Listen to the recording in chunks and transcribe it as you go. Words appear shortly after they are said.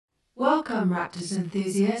Welcome, Raptors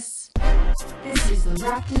enthusiasts. This is the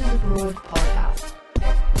Raptors Abroad podcast.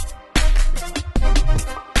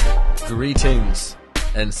 Greetings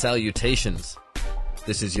and salutations.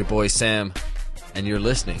 This is your boy Sam, and you're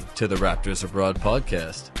listening to the Raptors Abroad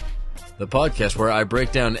podcast. The podcast where I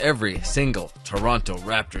break down every single Toronto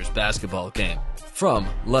Raptors basketball game from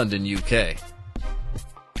London, UK.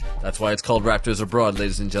 That's why it's called Raptors Abroad,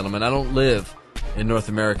 ladies and gentlemen. I don't live in North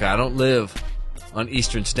America. I don't live on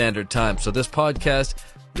Eastern Standard Time. So this podcast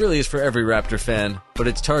really is for every Raptor fan, but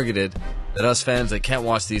it's targeted at us fans that can't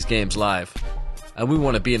watch these games live. And we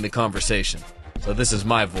want to be in the conversation. So this is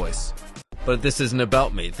my voice. But this isn't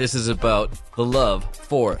about me. This is about the love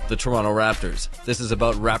for the Toronto Raptors. This is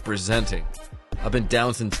about representing. I've been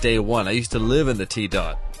down since day one. I used to live in the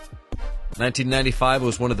T-Dot. 1995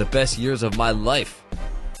 was one of the best years of my life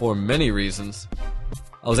for many reasons.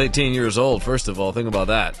 I was 18 years old, first of all. Think about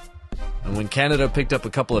that. And when Canada picked up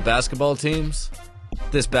a couple of basketball teams,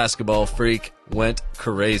 this basketball freak went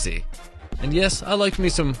crazy. And yes, I liked me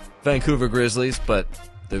some Vancouver Grizzlies, but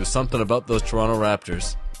there was something about those Toronto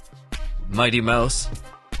Raptors. Mighty Mouse,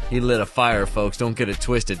 he lit a fire, folks. Don't get it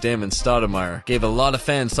twisted. Damon Stoudemire gave a lot of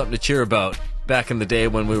fans something to cheer about back in the day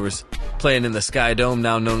when we were playing in the Sky Dome,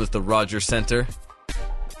 now known as the Rogers Center,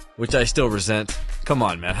 which I still resent. Come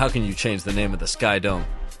on, man. How can you change the name of the Sky Dome?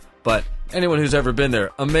 But anyone who's ever been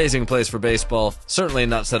there, amazing place for baseball, certainly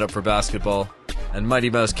not set up for basketball, and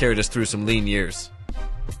Mighty Mouse carried us through some lean years.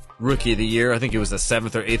 Rookie of the Year, I think it was the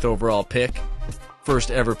 7th or 8th overall pick,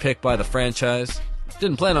 first ever pick by the franchise.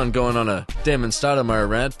 Didn't plan on going on a Damon Stoudemire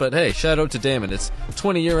rant, but hey, shout out to Damon. It's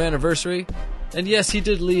 20-year anniversary, and yes, he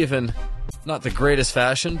did leave in not the greatest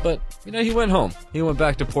fashion, but, he went home. He went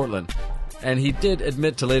back to Portland, and he did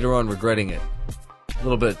admit to later on regretting it. A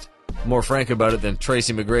little bit more frank about it than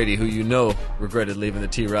Tracy McGrady, who regretted leaving the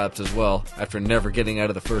T-Raps as well after never getting out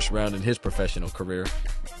of the first round in his professional career.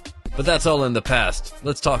 But that's all in the past.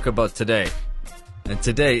 Let's talk about today. And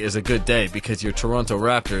today is a good day because your Toronto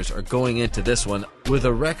Raptors are going into this one with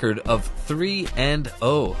a record of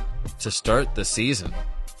 3-0 to start the season.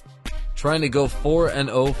 Trying to go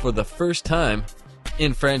 4-0 for the first time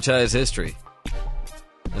in franchise history.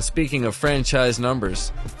 And speaking of franchise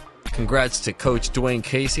numbers, congrats to Coach Dwayne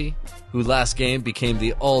Casey, who last game became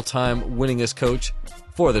the all-time winningest coach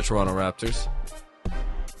for the Toronto Raptors.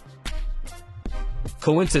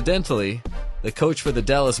 Coincidentally, the coach for the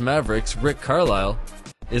Dallas Mavericks, Rick Carlisle,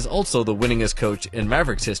 is also the winningest coach in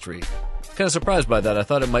Mavericks history. Kind of surprised by that. I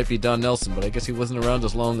thought it might be Don Nelson, but I guess he wasn't around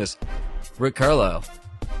as long as Rick Carlisle.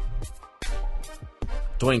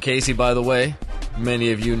 Dwayne Casey, by the way,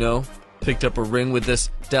 many of you know, picked up a ring with this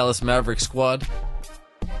Dallas Mavericks squad.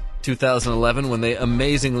 2011, when they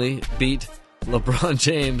amazingly beat LeBron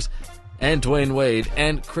James and Dwayne Wade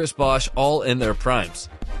and Chris Bosh all in their primes.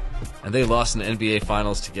 And they lost in the NBA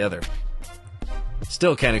Finals together.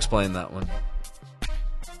 Still can't explain that one.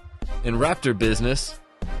 In Raptor business,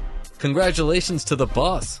 congratulations to the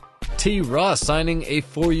boss, T. Ross, signing a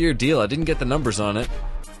 4-year deal. I didn't get the numbers on it,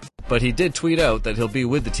 but he did tweet out that he'll be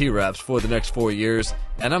with the T-Raps for the next 4 years,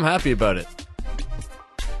 and I'm happy about it.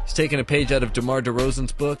 He's taken a page out of DeMar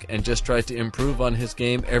DeRozan's book and just tried to improve on his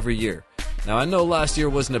game every year. Now, I know last year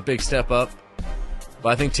wasn't a big step up, but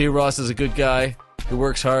I think T. Ross is a good guy who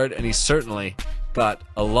works hard, and he's certainly got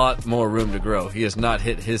a lot more room to grow. He has not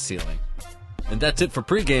hit his ceiling. And that's it for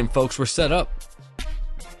pregame, folks. We're set up.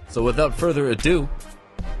 So without further ado,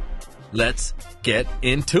 let's get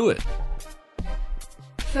into it.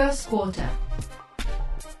 First quarter.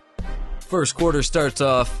 First quarter starts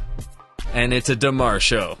off, and it's a DeMar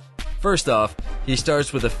show. First off, he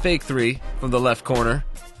starts with a fake three from the left corner.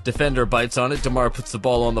 Defender bites on it. DeMar puts the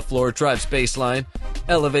ball on the floor, drives baseline,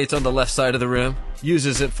 elevates on the left side of the rim,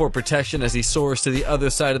 uses it for protection as he soars to the other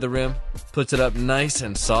side of the rim, puts it up nice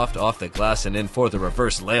and soft off the glass and in for the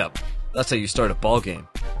reverse layup. That's how you start a ball game.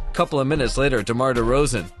 A couple of minutes later, DeMar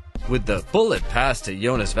DeRozan with the bullet pass to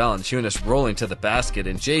Jonas Valanciunas rolling to the basket,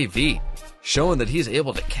 and JV showing that he's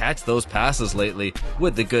able to catch those passes lately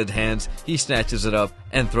with the good hands. He snatches it up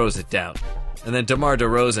and throws it down. And then DeMar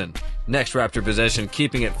DeRozan, next Raptor possession,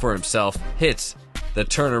 keeping it for himself, hits the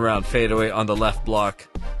turnaround fadeaway on the left block.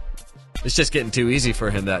 It's just getting too easy for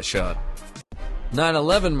him, that shot.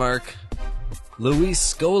 9-11 mark, Luis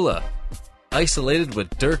Scola, isolated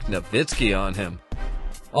with Dirk Nowitzki on him.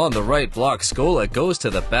 On the right block, Scola goes to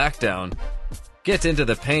the back down, gets into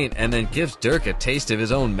the paint, and then gives Dirk a taste of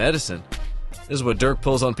his own medicine. This is what Dirk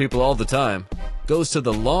pulls on people all the time. Goes to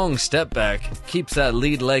the long step back, keeps that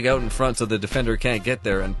lead leg out in front so the defender can't get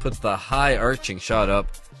there, and puts the high arching shot up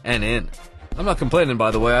and in. I'm not complaining,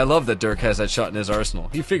 by the way. I love that Dirk has that shot in his arsenal.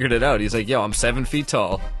 He figured it out. He's like, yo, I'm 7 feet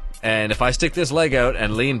tall. And if I stick this leg out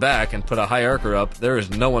and lean back and put a high arcer up, there is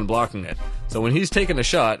no one blocking it. So when he's taking a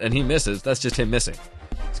shot and he misses, that's just him missing.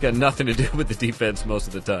 It's got nothing to do with the defense most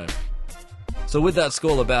of the time. So with that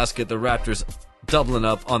Scola basket, the Raptors doubling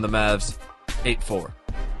up on the Mavs, 8-4.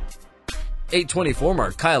 8:24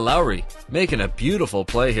 mark, Kyle Lowry making a beautiful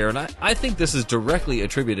play here, and I think this is directly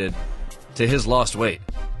attributed to his lost weight.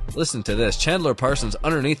 Listen to this. Chandler Parsons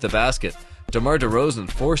underneath the basket. DeMar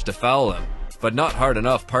DeRozan forced to foul him, but not hard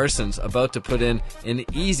enough. Parsons about to put in an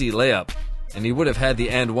easy layup, and he would have had the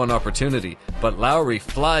and one opportunity, but Lowry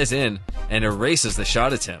flies in and erases the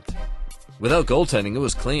shot attempt. Without goaltending, it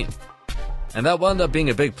was clean. And that wound up being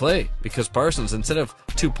a big play, because Parsons, instead of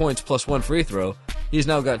 2 points plus 1 free throw, he's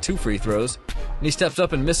now got 2 free throws, and he steps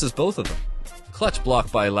up and misses both of them. Clutch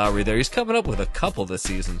block by Lowry there. He's coming up with a couple this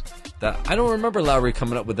season. That I don't remember Lowry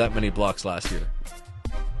coming up with that many blocks last year.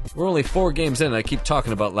 We're only 4 games in and I keep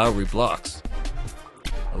talking about Lowry blocks.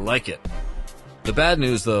 I like it. The bad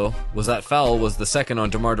news, though, was that foul was the second on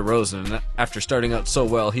DeMar DeRozan, and after starting out so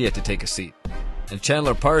well, he had to take a seat. And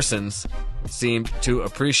Chandler Parsons seemed to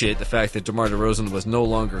appreciate the fact that DeMar DeRozan was no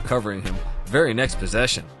longer covering him. Very next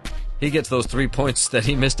possession, he gets those 3 points that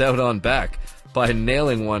he missed out on back by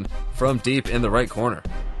nailing one from deep in the right corner.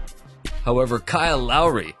 However, Kyle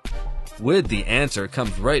Lowry, with the answer,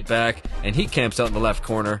 comes right back, and he camps out in the left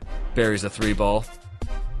corner, buries a 3-ball.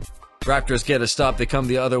 Raptors get a stop, they come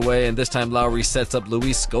the other way, and this time Lowry sets up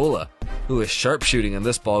Luis Scola, who is sharpshooting in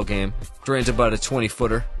this ball game, drains about a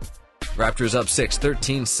 20-footer. Raptors up 6,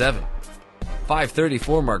 13-7.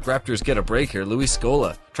 5:34 mark, Raptors get a break here. Luis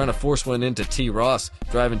Scola trying to force one into T. Ross,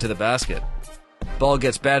 driving to the basket. Ball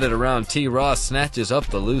gets batted around. T. Ross snatches up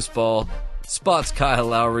the loose ball, spots Kyle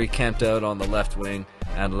Lowry camped out on the left wing,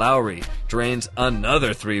 and Lowry drains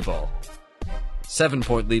another 3-ball.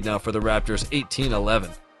 7-point lead now for the Raptors, 18-11.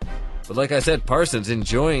 But like I said, Parsons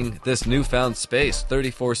enjoying this newfound space.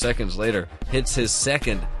 34 seconds later, hits his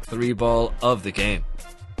second 3-ball of the game.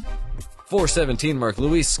 4:17 mark,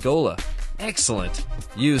 Luis Scola. Excellent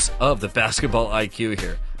use of the basketball IQ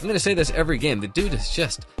here. I'm going to say this every game. The dude is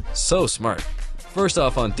just so smart. First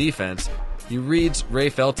off, on defense, he reads Ray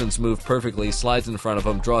Felton's move perfectly, slides in front of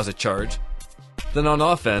him, draws a charge. Then on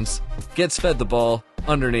offense, gets fed the ball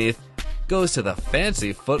underneath, goes to the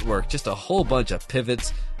fancy footwork, just a whole bunch of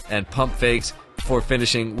pivots and pump fakes before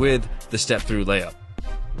finishing with the step-through layup.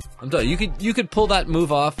 I'm telling you, you could pull that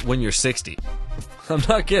move off when you're 60. I'm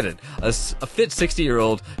not kidding. A fit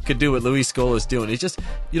 60-year-old could do what Luis Scola is doing. It's just,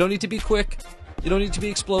 you don't need to be quick. You don't need to be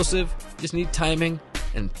explosive. You just need timing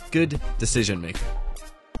and good decision-making.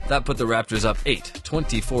 That put the Raptors up 8,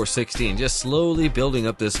 24-16, just slowly building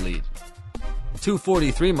up this lead.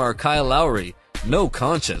 2:43 mark, Kyle Lowry, no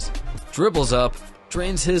conscience, dribbles up,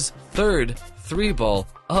 drains his third 3-ball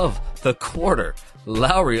of the quarter.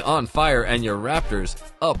 Lowry on fire, and your Raptors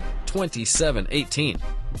up 27-18.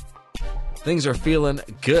 Things are feeling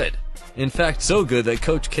good. In fact, so good that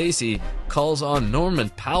Coach Casey calls on Norman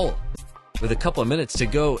Powell with a couple of minutes to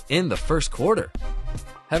go in the first quarter.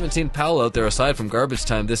 Haven't seen Powell out there aside from garbage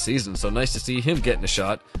time this season, so nice to see him getting a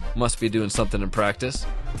shot. Must be doing something in practice.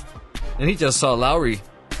 And he just saw Lowry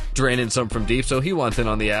draining some from deep, so he wants in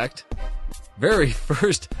on the act. Very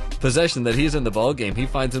first possession that he's in the ball game, he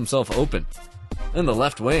finds himself open in the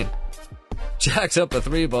left wing. Jacks up a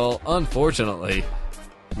 3-ball, unfortunately.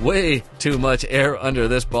 Way too much air under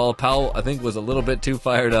this ball. Powell, I think, was a little bit too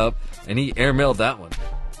fired up, and he airmailed that one.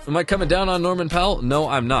 Am I coming down on Norman Powell? No,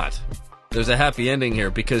 I'm not. There's a happy ending here,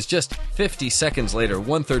 because just 50 seconds later,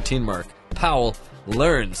 1:13 mark, Powell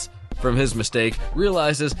learns from his mistake,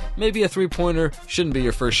 realizes maybe a 3-pointer shouldn't be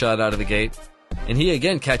your first shot out of the gate, and he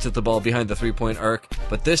again catches the ball behind the 3-point arc,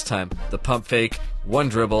 but this time, the pump fake, one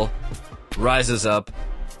dribble, rises up,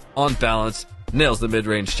 on balance, nails the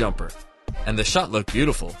mid-range jumper. And the shot looked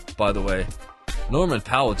beautiful, by the way. Norman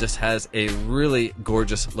Powell just has a really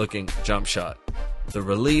gorgeous looking jump shot. The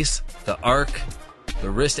release, the arc, the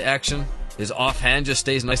wrist action, his offhand just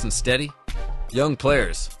stays nice and steady. Young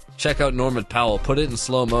players, check out Norman Powell. Put it in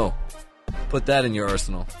slow-mo. Put that in your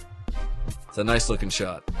arsenal. It's a nice looking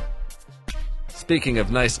shot. Speaking of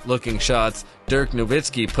nice looking shots, Dirk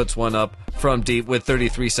Nowitzki puts one up from deep with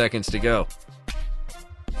 33 seconds to go.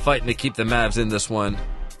 Fighting to keep the Mavs in this one.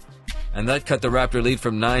 And that cut the Raptor lead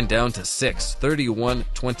from 9 down to 6.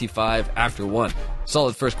 31-25 after 1.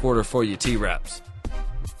 Solid first quarter for you, T-Raps.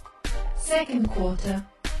 Second quarter.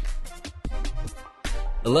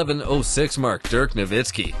 11:06 mark, Dirk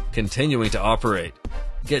Nowitzki continuing to operate.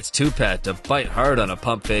 Gets Tupat to bite hard on a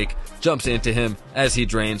pump fake. Jumps into him as he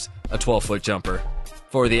drains a 12-foot jumper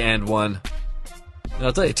for the and one. And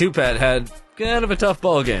I'll tell you, Tupat had kind of a tough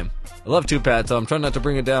ball game. I love Two-Pat, so I'm trying not to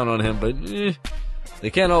bring it down on him, but they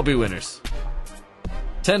can't all be winners.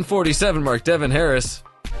 10:47 mark, Devin Harris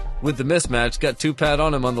with the mismatch, got Two-Pat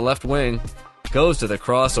on him on the left wing, goes to the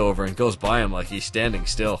crossover and goes by him like he's standing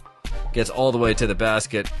still. Gets all the way to the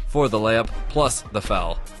basket for the layup, plus the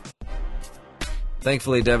foul.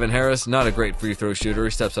 Thankfully, Devin Harris, not a great free throw shooter.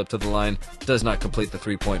 He steps up to the line, does not complete the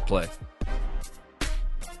three-point play.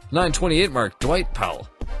 9:28 mark, Dwight Powell.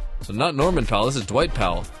 So not Norman Powell, this is Dwight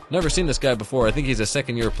Powell. Never seen this guy before. I think he's a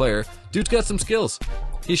second-year player. Dude's got some skills.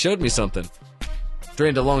 He showed me something.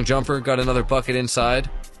 Drained a long jumper, got another bucket inside.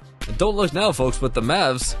 And don't look now, folks, but the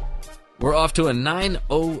Mavs were off to a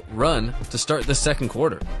 9-0 run to start the second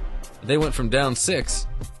quarter. They went from down 6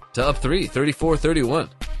 to up 3, 34-31.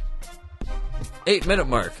 8-minute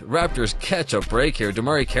mark, Raptors catch a break here.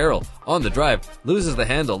 DeMarre Carroll on the drive, loses the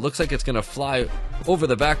handle, looks like it's going to fly over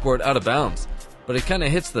the backboard out of bounds. But it kind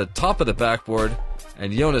of hits the top of the backboard,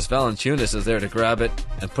 and Jonas Valanciunas is there to grab it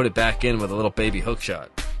and put it back in with a little baby hook shot.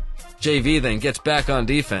 JV then gets back on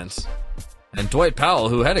defense, and Dwight Powell,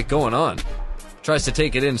 who had it going on, tries to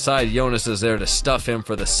take it inside. Jonas is there to stuff him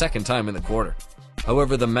for the second time in the quarter.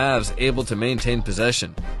 However, the Mavs able to maintain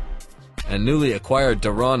possession, and newly acquired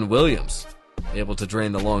Deron Williams able to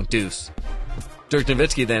drain the long deuce. Dirk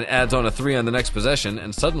Nowitzki then adds on a 3 on the next possession,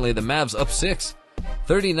 and suddenly the Mavs up 6,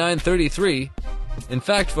 39-33. In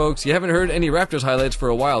fact, folks, you haven't heard any Raptors highlights for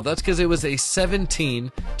a while. That's because it was a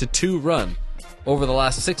 17-2 run over the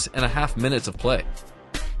last 6.5 minutes of play.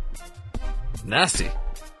 Nasty.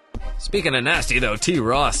 Speaking of nasty, though, T.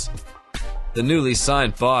 Ross, the newly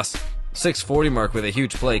signed boss, 6:40 mark with a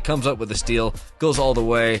huge play, comes up with a steal, goes all the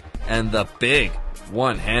way, and the big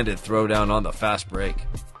one-handed throwdown on the fast break.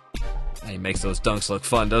 He makes those dunks look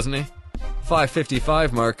fun, doesn't he?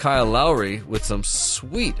 5:55 mark, Kyle Lowry with some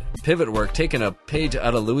sweet pivot work, taking a page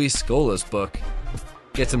out of Luis Scola's book.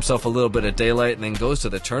 Gets himself a little bit of daylight and then goes to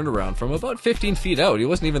the turnaround from about 15 feet out. He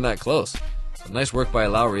wasn't even that close. So nice work by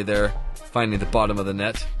Lowry there, finding the bottom of the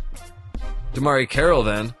net. DeMarre Carroll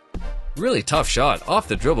then, really tough shot, off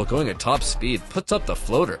the dribble, going at top speed, puts up the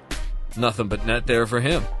floater. Nothing but net there for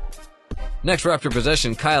him. Next Raptor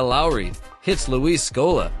possession, Kyle Lowry hits Luis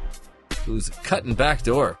Scola, who's cutting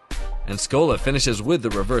backdoor, and Scola finishes with the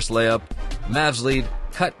reverse layup. Mavs lead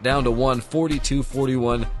cut down to 1,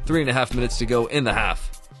 42-41, 3.5 minutes to go in the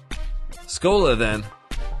half. Scola then,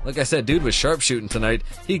 like I said, dude was sharpshooting tonight.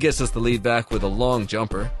 He gets us the lead back with a long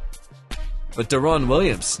jumper. But Deron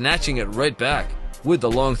Williams snatching it right back with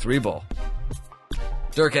the long 3-ball.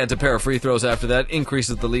 Dirk adds a pair of free throws after that,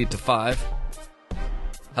 increases the lead to 5.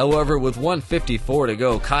 However, with 1:54 to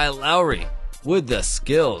go, Kyle Lowry with the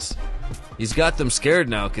skills. He's got them scared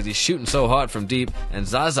now because he's shooting so hot from deep, and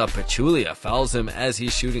Zaza Pachulia fouls him as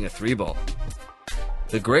he's shooting a 3-ball.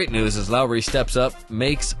 The great news is Lowry steps up,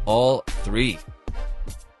 makes all 3.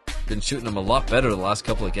 Been shooting them a lot better the last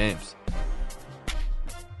couple of games.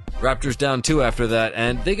 Raptors down 2 after that,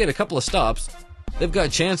 and they get a couple of stops. They've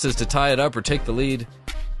got chances to tie it up or take the lead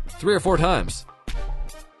 3 or 4 times.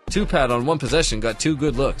 Two-Pat on one possession got 2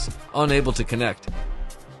 good looks, unable to connect.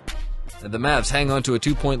 And the Mavs hang on to a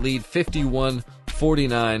 2-point lead,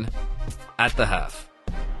 51-49 at the half.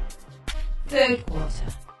 Third quarter.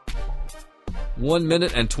 1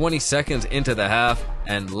 minute and 20 seconds into the half,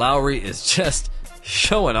 and Lowry is just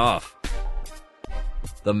showing off.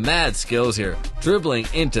 The mad skills here, dribbling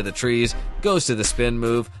into the trees, goes to the spin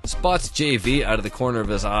move, spots JV out of the corner of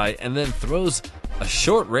his eye, and then throws a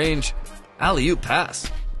short-range alley-oop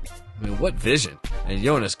pass. I mean, what vision. And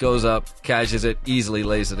Jonas goes up, catches it, easily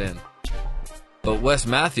lays it in. But Wes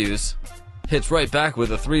Matthews hits right back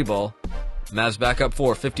with a 3-ball. Mavs back up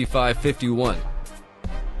 4, 55-51.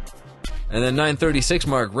 And then 9:36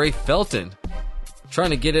 mark, Ray Felton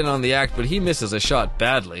trying to get in on the act, but he misses a shot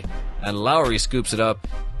badly. And Lowry scoops it up,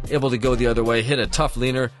 able to go the other way, hit a tough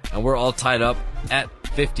leaner, and we're all tied up at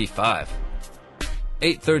 55.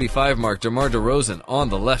 8:35 mark, DeMar DeRozan on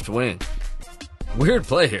the left wing. Weird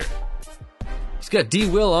play here. He's got D.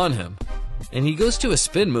 Will on him, and he goes to a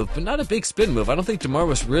spin move, but not a big spin move. I don't think DeMar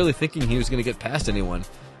was really thinking he was going to get past anyone,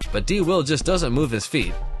 but D. Will just doesn't move his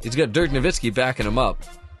feet. He's got Dirk Nowitzki backing him up.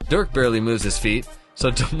 Dirk barely moves his feet, so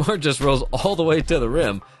DeMar just rolls all the way to the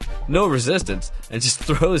rim, no resistance, and just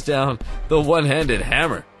throws down the one-handed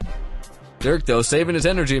hammer. Dirk, though, saving his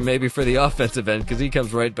energy maybe for the offensive end, because he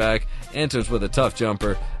comes right back, answers with a tough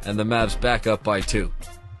jumper, and the Mavs back up by 2.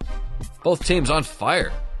 Both teams on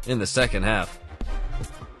fire in the second half.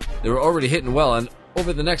 They were already hitting well, and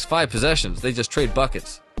over the next 5 possessions, they just trade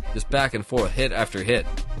buckets. Just back and forth, hit after hit.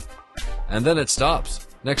 And then it stops.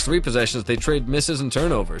 Next 3 possessions, they trade misses and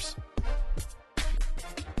turnovers.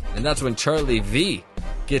 And that's when Charlie V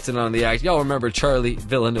gets in on the act. Y'all remember Charlie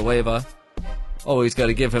Villanueva? Always got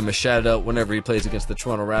to give him a shout out whenever he plays against the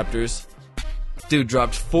Toronto Raptors. Dude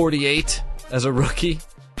dropped 48 as a rookie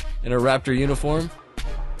in a Raptor uniform,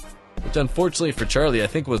 which unfortunately for Charlie I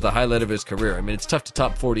think was the highlight of his career. I mean, it's tough to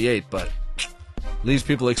top 48, but leaves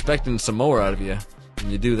people expecting some more out of you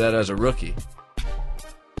when you do that as a rookie.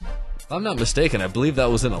 If I'm not mistaken, I believe that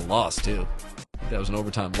was in a loss too. I think that was an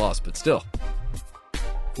overtime loss, but still.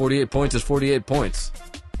 48 points is 48 points.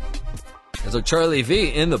 And so Charlie V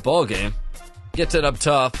in the ball game gets it up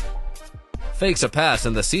top, fakes a pass,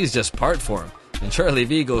 and the seas just part for him. And Charlie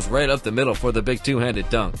V goes right up the middle for the big two-handed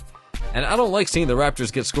dunk. And I don't like seeing the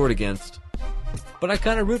Raptors get scored against, but I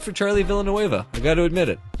kind of root for Charlie Villanueva. I got to admit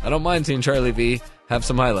it. I don't mind seeing Charlie V have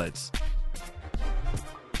some highlights.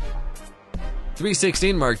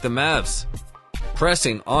 3:16 mark, the Mavs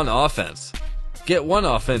pressing on offense. Get one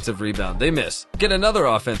offensive rebound, they miss. Get another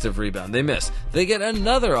offensive rebound, they miss. They get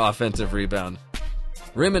another offensive rebound.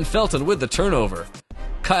 Raymond Felton with the turnover.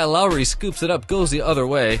 Kyle Lowry scoops it up, goes the other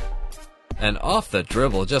way, and off the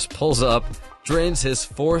dribble just pulls up, drains his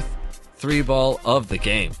fourth three ball of the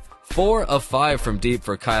game. 4 of 5 from deep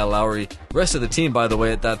for Kyle Lowry. Rest of the team, by the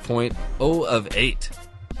way, at that point, 0 of 8.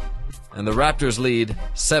 And the Raptors lead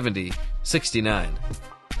 70-69.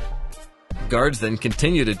 Guards then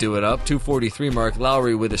continue to do it up. 2:43 mark,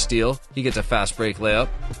 Lowry with a steal. He gets a fast break layup.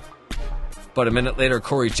 But a minute later,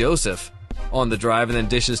 Corey Joseph on the drive and then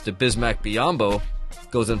dishes to Bismack Biyombo.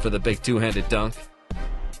 Goes in for the big two-handed dunk.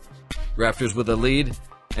 Raptors with a lead.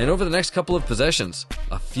 And over the next couple of possessions,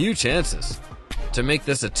 a few chances to make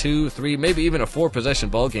this a 2, 3, maybe even a 4-possession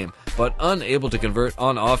ball game, but unable to convert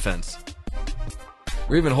on offense.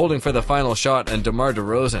 We're even holding for the final shot, and DeMar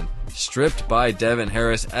DeRozan stripped by Devin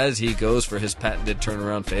Harris as he goes for his patented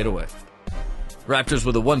turnaround fadeaway. Raptors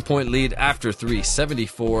with a 1-point lead after 3,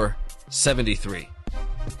 74-73.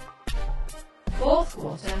 Fourth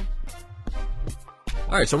quarter.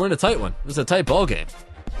 Alright, so we're in a tight one. This is a tight ball game.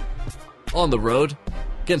 On the road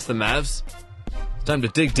against the Mavs. It's time to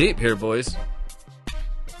dig deep here, boys.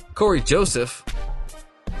 Corey Joseph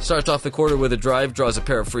starts off the quarter with a drive, draws a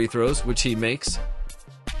pair of free throws, which he makes.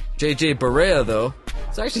 JJ Barea, though,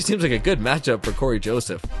 this actually seems like a good matchup for Corey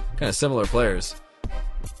Joseph. Kind of similar players.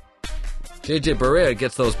 JJ Barea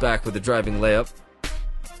gets those back with a driving layup.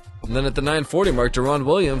 And then at the 9:40 mark, Deron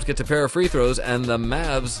Williams gets a pair of free throws, and the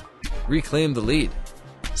Mavs reclaim the lead.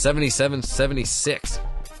 77-76.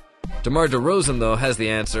 DeMar DeRozan, though, has the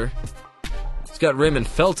answer. He's got Raymond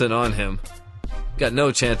Felton on him. Got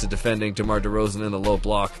no chance of defending DeMar DeRozan in the low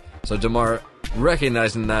block. So DeMar,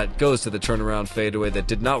 recognizing that, goes to the turnaround fadeaway that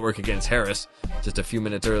did not work against Harris just a few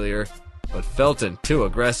minutes earlier. But Felton, too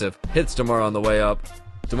aggressive, hits DeMar on the way up.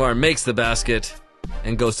 DeMar makes the basket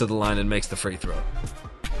and goes to the line and makes the free throw.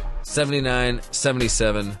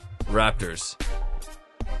 79-77 Raptors.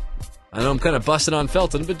 I know I'm kind of busting on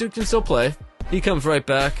Felton, but Duke can still play. He comes right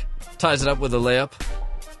back, ties it up with a layup.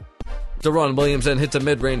 Deron Williams then hits a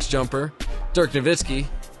mid-range jumper. Dirk Nowitzki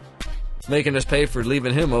making us pay for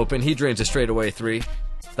leaving him open. He drains a straightaway 3.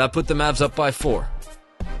 That put the Mavs up by 4.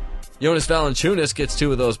 Jonas Valanciunas gets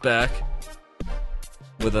 2 of those back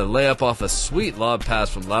with a layup off a sweet lob pass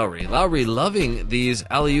from Lowry. Lowry loving these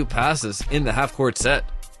alley-oop passes in the half-court set.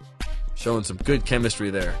 Showing some good chemistry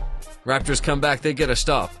there. Raptors come back, they get a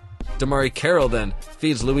stop. Damari Carroll then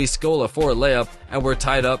feeds Luis Scola for a layup, and we're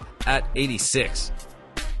tied up at 86.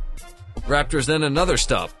 Raptors then another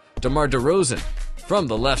stop. DeMar DeRozan from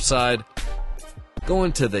the left side,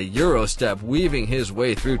 going to the Euro step, weaving his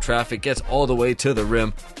way through traffic, gets all the way to the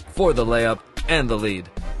rim for the layup and the lead.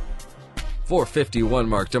 4:51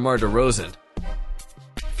 mark, DeMar DeRozan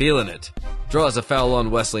feeling it. Draws a foul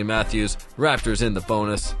on Wesley Matthews. Raptors in the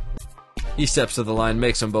bonus. He steps to the line,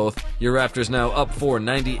 makes them both. Your Raptors now up 4,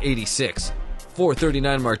 90-86.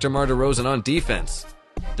 4:39 mark, DeMar DeRozan on defense,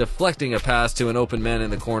 deflecting a pass to an open man in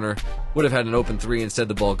the corner. Would have had an open 3, instead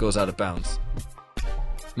the ball goes out of bounds.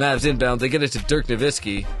 Mavs inbound, they get it to Dirk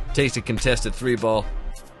Nowitzki. Takes a contested 3 ball,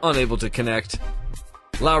 unable to connect.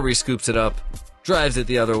 Lowry scoops it up, drives it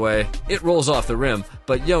the other way. It rolls off the rim,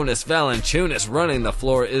 but Jonas Valanciunas running the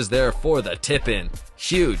floor is there for the tip-in.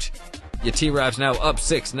 Huge. Your T-Raps now up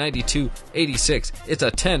 6, 92-86. It's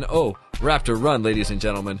a 10-0 Raptor run, ladies and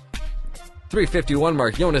gentlemen. 3:51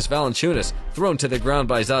 mark, Jonas Valanciunas thrown to the ground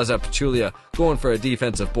by Zaza Pachulia, going for a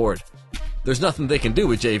defensive board. There's nothing they can do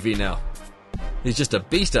with JV now. He's just a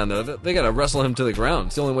beast down there. They gotta wrestle him to the ground.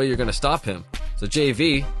 It's the only way you're gonna stop him. So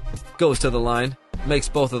JV goes to the line, makes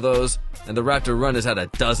both of those, and the Raptor run is at a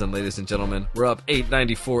dozen, ladies and gentlemen. We're up 8,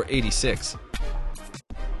 94-86.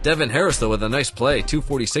 Devin Harris, though, with a nice play,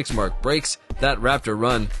 2:46 mark, breaks that Raptor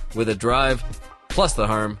run with a drive, plus the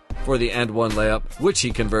harm for the and one layup, which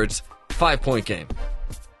he converts. 5-point game.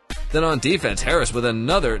 Then on defense, Harris with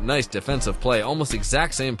another nice defensive play, almost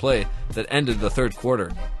exact same play that ended the third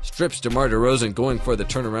quarter. Strips DeMar DeRozan going for the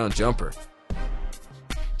turnaround jumper.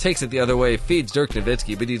 Takes it the other way, feeds Dirk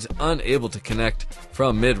Nowitzki, but he's unable to connect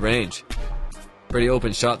from mid-range. Pretty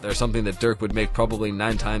open shot there, something that Dirk would make probably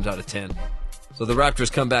 9 times out of 10. So the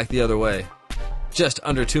Raptors come back the other way. Just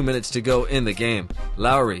under 2 minutes to go in the game.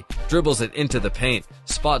 Lowry dribbles it into the paint,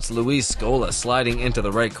 spots Luis Scola sliding into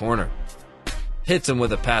the right corner. Hits him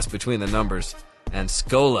with a pass between the numbers, and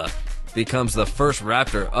Scola becomes the first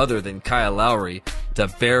Raptor other than Kyle Lowry to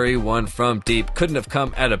bury one from deep. Couldn't have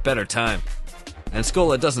come at a better time. And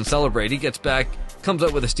Scola doesn't celebrate. He gets back, comes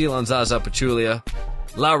up with a steal on Zaza Pachulia.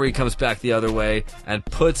 Lowry comes back the other way and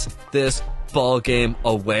puts this ball game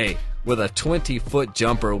away with a 20-foot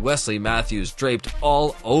jumper. Wesley Matthews draped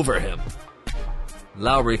all over him.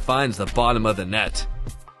 Lowry finds the bottom of the net.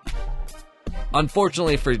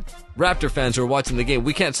 Unfortunately for Raptor fans who are watching the game,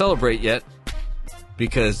 we can't celebrate yet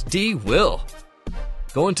because D. Will,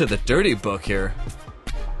 going to the dirty book here,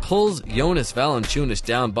 pulls Jonas Valanciunas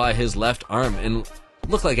down by his left arm and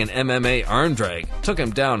looked like an MMA arm drag. Took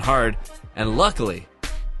him down hard, and luckily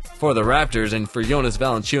for the Raptors and for Jonas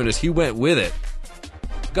Valanciunas, he went with it.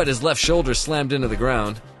 Got his left shoulder slammed into the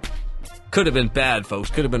ground. Could have been bad, folks.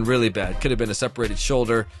 Could have been really bad. Could have been a separated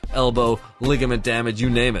shoulder, elbow, ligament damage, you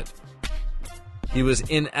name it. He was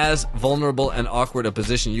in as vulnerable and awkward a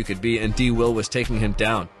position you could be, and D. Will was taking him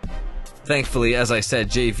down. Thankfully, as I said,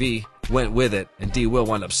 JV went with it, and D. Will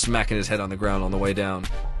wound up smacking his head on the ground on the way down.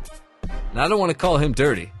 Now, I don't want to call him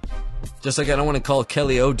dirty, just like I don't want to call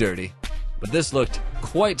Kelly O dirty, but this looked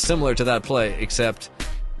quite similar to that play, except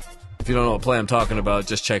if you don't know what play I'm talking about,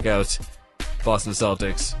 just check out Boston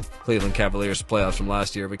Celtics, Cleveland Cavaliers playoffs from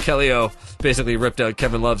last year. But Kelly O basically ripped out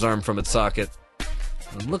Kevin Love's arm from its socket.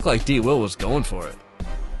 It looked like D. Will was going for it.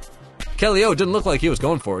 Kelly O didn't look like he was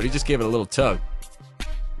going for it. He just gave it a little tug.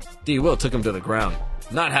 D. Will took him to the ground.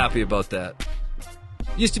 Not happy about that.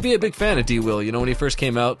 Used to be a big fan of D. Will, when he first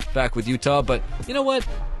came out back with Utah, but you know what?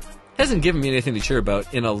 Hasn't given me anything to cheer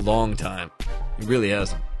about in a long time. He really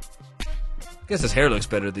hasn't. I guess his hair looks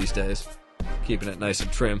better these days. Keeping it nice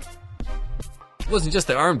and trim. It wasn't just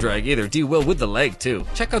the arm drag either. D. Will with the leg too.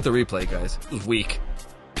 Check out the replay, guys. It was weak.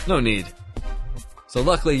 No need. So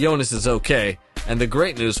luckily Jonas is okay, and the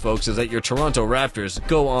great news, folks, is that your Toronto Raptors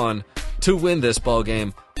go on to win this ball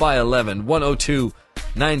game by 11,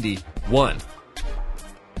 102-91.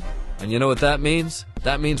 And you know what that means?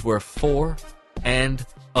 That means we're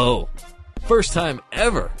 4-0. First time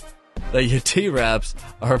ever that your T-Raps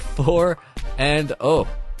are 4-0.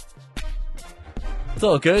 It's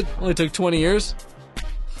all good. Only took 20 years.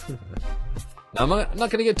 Now, I'm not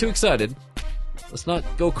going to get too excited. Let's not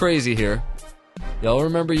go crazy here. Y'all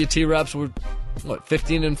remember your T-Raps were,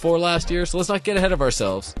 15-4 last year? So let's not get ahead of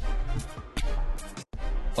ourselves.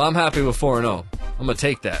 Well, I'm happy with 4-0. I'm going to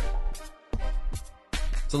take that.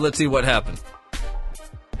 So let's see what happened.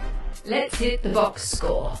 Let's hit the box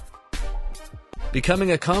score.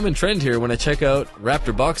 Becoming a common trend here when I check out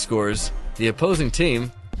Raptor box scores, the opposing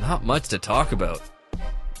team, not much to talk about.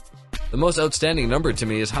 The most outstanding number to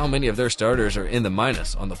me is how many of their starters are in the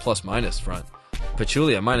minus on the plus-minus front.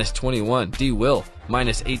 Pachulia, minus 21. D. Will,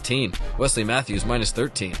 minus 18. Wesley Matthews, minus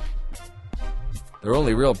 13. Their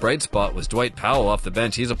only real bright spot was Dwight Powell off the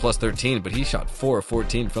bench. He's a plus 13, but he shot 4 of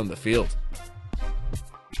 14 from the field.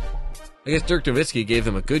 I guess Dirk Nowitzki gave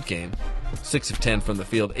them a good game. 6 of 10 from the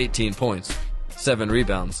field, 18 points, 7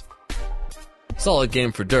 rebounds. Solid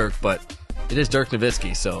game for Dirk, but it is Dirk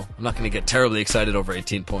Nowitzki, so I'm not going to get terribly excited over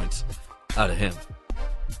 18 points out of him.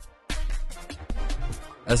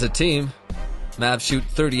 As a team, Mavs shoot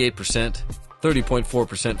 38%,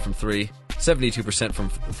 30.4% from 3, 72%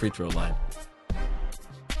 from the free throw line.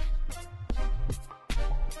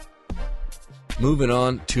 Moving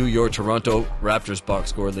on to your Toronto Raptors box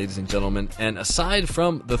score, ladies and gentlemen, and aside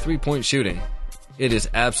from the three-point shooting, it is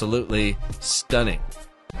absolutely stunning.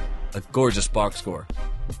 A gorgeous box score.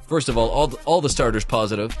 First of all the starters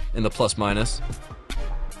positive in the plus-minus.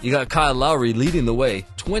 You got Kyle Lowry leading the way,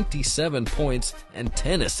 27 points and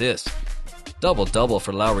 10 assists. Double-double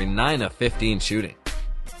for Lowry, 9 of 15 shooting.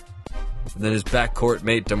 And then his backcourt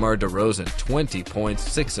mate DeMar DeRozan, 20 points,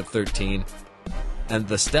 6 of 13. And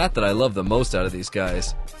the stat that I love the most out of these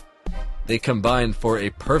guys, they combined for a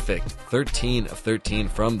perfect 13 of 13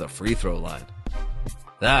 from the free throw line.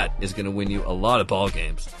 That is going to win you a lot of ball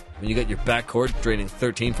games. When you got your backcourt draining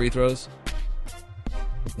 13 free throws,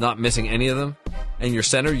 not missing any of them, and your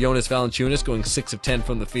center, Jonas Valanciunas, going 6 of 10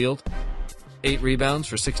 from the field, 8 rebounds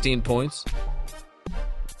for 16 points.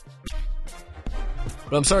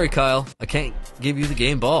 But I'm sorry, Kyle. I can't give you the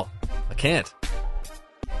game ball. I can't.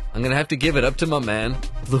 I'm going to have to give it up to my man,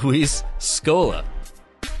 Luis Scola.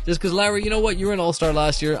 Just because, Larry, you know what? You were an all-star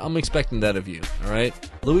last year. I'm expecting that of you, all right?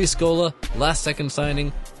 Luis Scola, last-second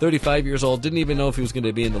signing, 35 years old. Didn't even know if he was going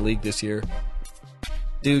to be in the league this year.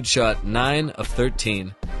 Dude shot 9 of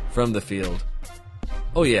 13 from the field.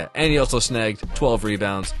 Oh, yeah, and he also snagged 12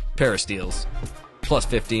 rebounds, pair of steals, plus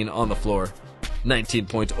 15 on the floor. 19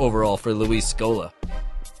 points overall for Luis Scola.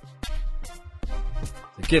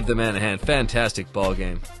 So give the man a hand. Fantastic ball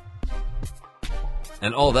game.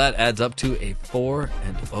 And all that adds up to a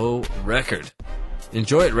 4-0 record.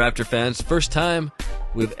 Enjoy it, Raptor fans. First time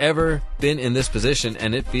we've ever been in this position,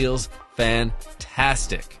 and it feels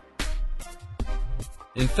fantastic.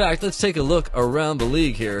 In fact, let's take a look around the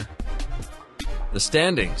league here. The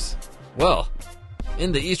standings. Well,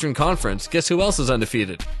 in the Eastern Conference, guess who else is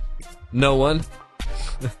undefeated? No one.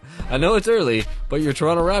 I know it's early, but your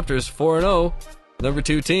Toronto Raptors 4-0. Number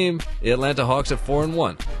 2 team, the Atlanta Hawks at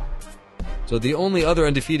 4-1. So the only other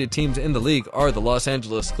undefeated teams in the league are the Los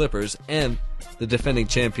Angeles Clippers and the defending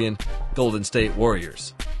champion Golden State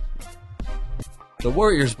Warriors. The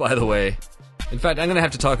Warriors, by the way, in fact, I'm going to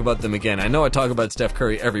have to talk about them again. I know I talk about Steph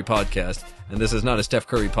Curry every podcast, and this is not a Steph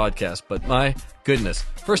Curry podcast, but my goodness.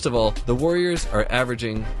 First of all, the Warriors are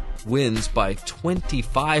averaging wins by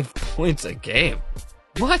 25 points a game.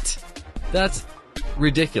 What? That's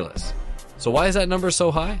ridiculous. So why is that number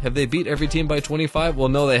so high? Have they beat every team by 25? Well,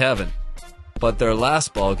 no, they haven't. But their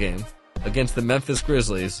last ball game against the Memphis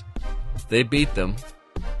Grizzlies, they beat them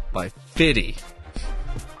by 50.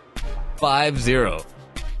 5-0.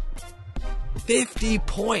 50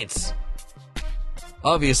 points.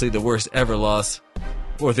 Obviously the worst ever loss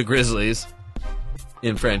for the Grizzlies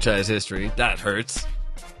in franchise history. That hurts.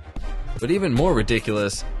 But even more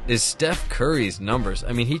ridiculous is Steph Curry's numbers.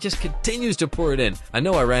 I mean, he just continues to pour it in. I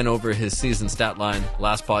know I ran over his season stat line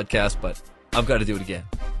last podcast, but I've got to do it again.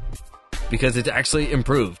 Because it's actually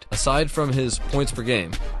improved. Aside from his points per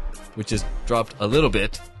game, which has dropped a little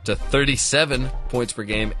bit to 37 points per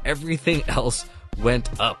game, everything else went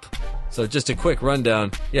up. So just a quick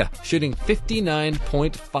rundown. Yeah, shooting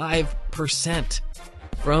 59.5%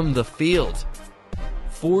 from the field.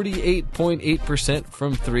 48.8%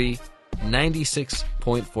 from 3.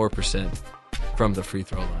 96.4% from the free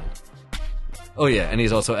throw line. Oh yeah, and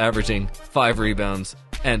he's also averaging 5 rebounds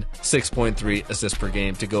and 6.3 assists per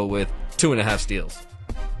game to go with 2.5 steals.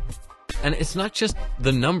 And it's not just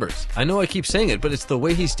the numbers. I know I keep saying it, but it's the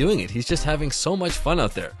way he's doing it. He's just having so much fun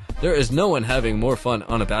out there. There is no one having more fun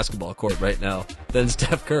on a basketball court right now than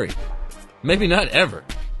Steph Curry. Maybe not ever.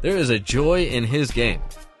 There is a joy in his game.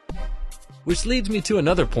 Which leads me to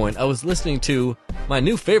another point. I was listening to my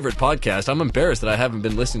new favorite podcast. I'm embarrassed that I haven't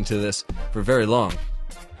been listening to this for very long.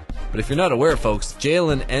 But if you're not aware, folks,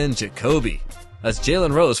 Jalen and Jacoby. That's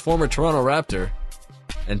Jalen Rose, former Toronto Raptor,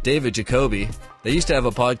 and David Jacoby. They used to have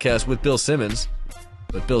a podcast with Bill Simmons,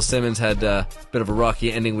 but Bill Simmons had a bit of a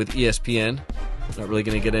rocky ending with ESPN. Not really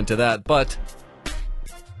going to get into that, but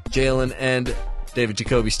Jalen and David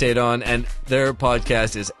Jacoby stayed on, and their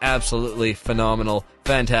podcast is absolutely phenomenal,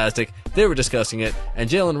 fantastic. They were discussing it, and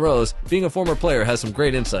Jalen Rose, being a former player, has some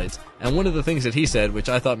great insights. And one of the things that he said, which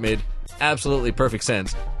I thought made absolutely perfect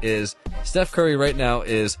sense, is Steph Curry right now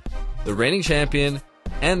is the reigning champion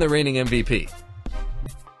and the reigning MVP.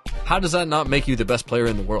 How does that not make you the best player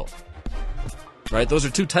in the world? Right? Those are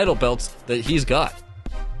 2 title belts that he's got.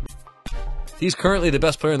 He's currently the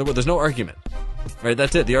best player in the world. There's no argument. Right,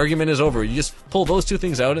 that's it. The argument is over. You just pull those 2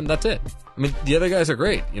 things out and that's it. I mean, the other guys are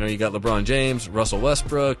great. You know, you got LeBron James, Russell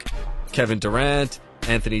Westbrook, Kevin Durant,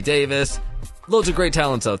 Anthony Davis. Loads of great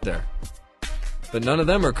talents out there. But none of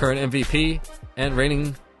them are current MVP and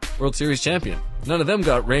reigning World Series champion. None of them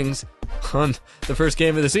got rings on the first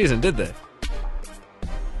game of the season, did they?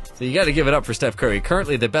 So you got to give it up for Steph Curry.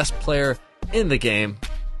 Currently the best player in the game.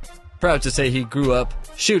 Proud to say he grew up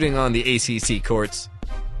shooting on the ACC courts.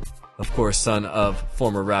 Of course, son of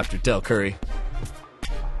former Raptor Del Curry.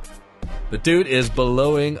 The dude is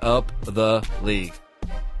blowing up the league.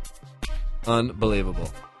 Unbelievable.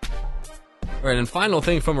 Alright, and final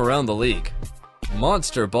thing from around the league.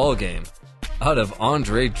 Monster ball game out of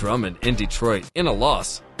Andre Drummond in Detroit in a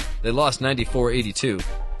loss. They lost 94-82.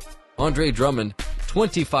 Andre Drummond,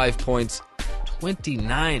 25 points,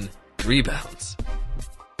 29 rebounds.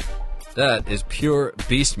 That is pure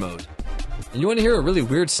beast mode. And you want to hear a really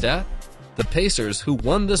weird stat? The Pacers, who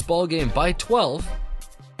won this ball game by 12,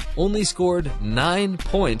 only scored 9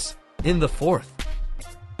 points in the fourth.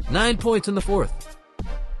 9 points in the fourth.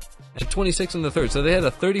 And 26 in the third. So they had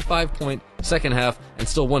a 35-point second half and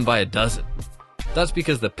still won by a dozen. That's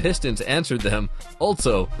because the Pistons answered them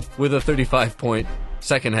also with a 35-point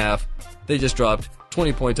second half. They just dropped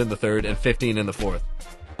 20 points in the third and 15 in the fourth.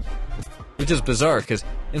 Which is bizarre because,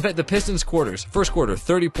 in fact, the Pistons quarters, first quarter,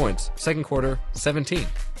 30 points, second quarter, 17,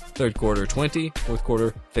 third quarter, 20, fourth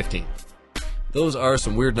quarter, 15. Those are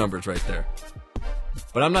some weird numbers right there.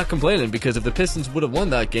 But I'm not complaining because if the Pistons would have won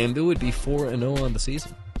that game, they would be 4-0 on the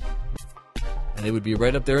season. And they would be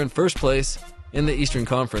right up there in first place in the Eastern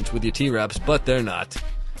Conference with your T-Raps, but they're not.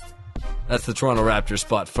 That's the Toronto Raptors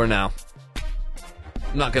spot for now.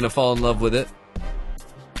 I'm not going to fall in love with it.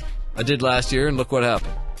 I did last year, and look what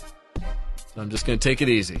happened. So I'm just going to take it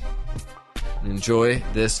easy and enjoy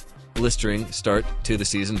this blistering start to the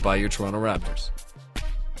season by your Toronto Raptors.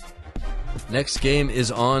 Next game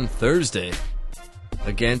is on Thursday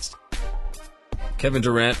against Kevin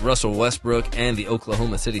Durant, Russell Westbrook, and the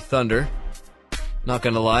Oklahoma City Thunder. Not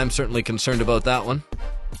going to lie, I'm certainly concerned about that one.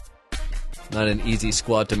 Not an easy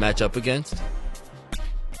squad to match up against.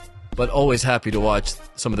 But always happy to watch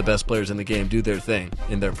some of the best players in the game do their thing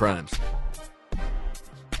in their primes.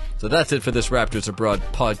 So that's it for this Raptors Abroad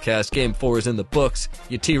podcast. Game 4 is in the books.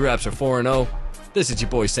 Your T-Raps are 4-0. This is your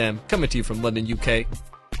boy Sam, coming to you from London, UK.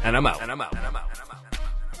 And I'm out.